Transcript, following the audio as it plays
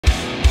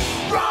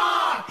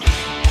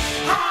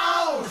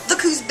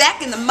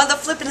back in the mother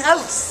flipping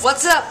house.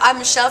 What's up? I'm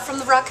Michelle from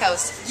the Rock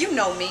House. You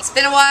know me. It's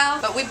been a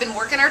while, but we've been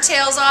working our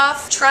tails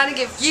off, trying to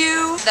give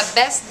you the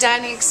best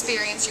dining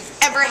experience you've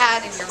ever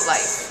had in your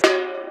life.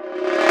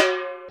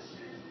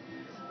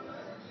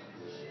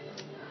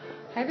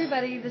 Hi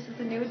everybody, this is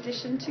a new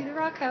addition to the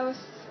Rock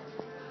House.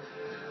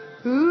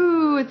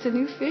 Ooh, it's a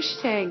new fish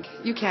tank.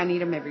 You can't eat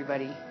them,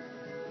 everybody.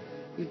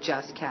 You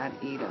just can't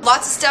eat them.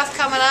 Lots of stuff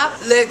coming up.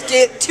 Let's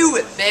get to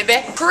it,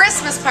 baby.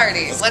 Christmas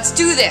parties. Let's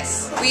do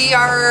this. We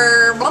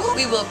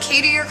will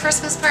cater your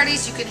Christmas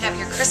parties. You can have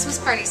your Christmas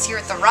parties here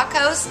at the Rock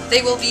House.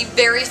 They will be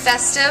very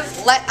festive.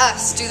 Let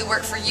us do the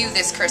work for you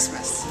this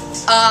Christmas.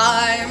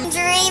 I'm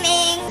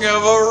dreaming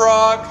of a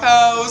Rock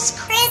House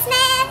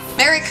Christmas.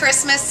 Merry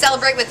Christmas.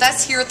 Celebrate with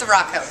us here at the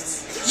Rock House.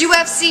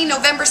 UFC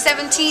November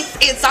 17th.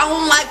 It's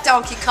on like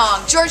Donkey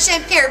Kong. George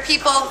St. Pierre,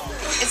 people.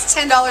 It's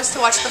 $10 to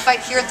watch the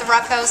fight here at the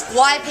Rock House.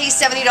 Why pay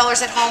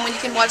 $70 at home when you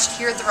can watch it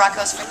here at the Rock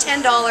House for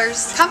 $10?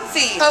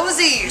 Comfy,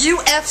 cozy,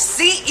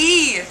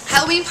 UFC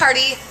Halloween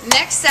party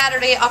next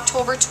Saturday,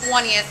 October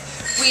 20th.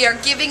 We are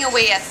giving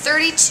away a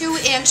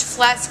 32-inch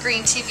flat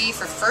screen TV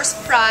for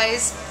first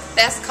prize.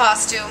 Best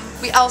costume.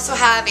 We also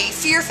have a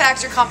Fear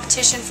Factor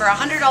competition for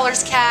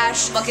 $100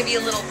 cash. I'll give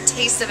you a little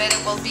taste of it.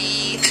 It will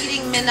be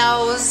eating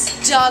minnows,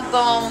 dog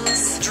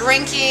bones,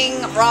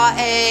 drinking raw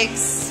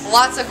eggs,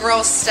 lots of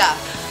gross stuff.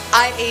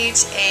 I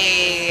ate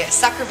a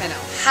sucker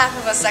minnow. Half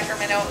of a sucker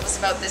minnow. It was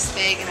about this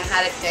big and I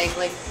had it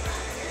dangling.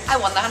 I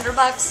won the $100.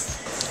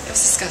 It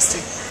was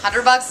disgusting.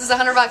 $100 is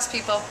 $100,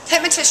 people.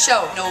 Hypnotist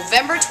show,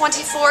 November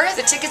 24th.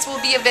 The tickets will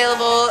be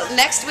available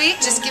next week.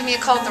 Just give me a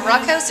call at the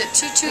Rock House at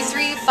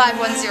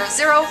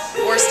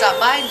 223-5100 or stop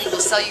by and we will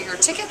sell you your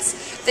tickets.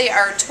 They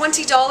are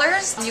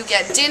 $20. You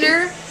get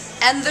dinner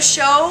and the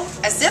show,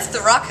 as if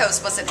the Rock House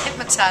wasn't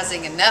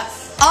hypnotizing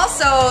enough.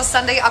 Also,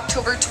 Sunday,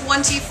 October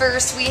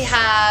 21st, we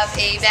have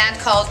a band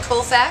called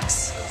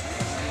Colfax.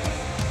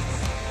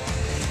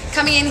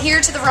 Coming in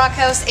here to the Rock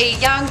House, a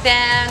young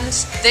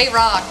band. They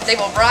rock. They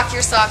will rock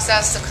your socks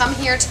off. So come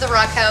here to the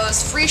Rock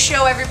House. Free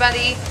show,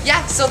 everybody.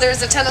 Yeah, so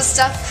there's a ton of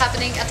stuff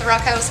happening at the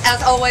Rock House,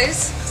 as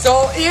always.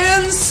 So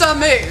in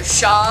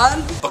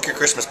summation, book your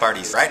Christmas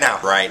parties right now.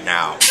 Right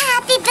now.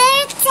 Happy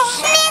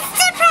birthday,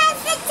 Mr.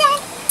 President.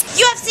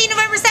 UFC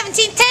November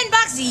 17th,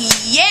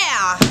 $10.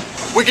 Yeah.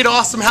 Wicked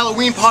awesome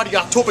Halloween party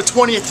October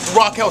 20th at the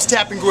Rock House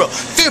Tap Grill.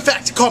 Fear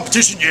Factor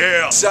competition,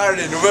 yeah!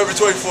 Saturday, November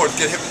 24th,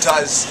 get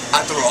hypnotized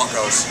at the Rock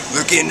House.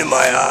 Look into my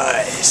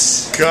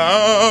eyes.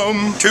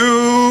 Come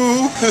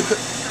to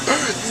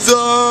the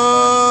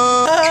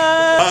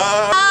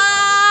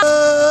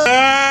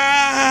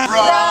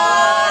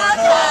Rock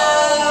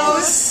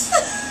House.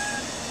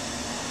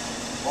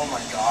 Oh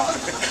my god.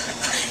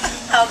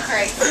 Oh,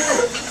 great.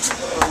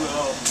 Oh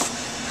no.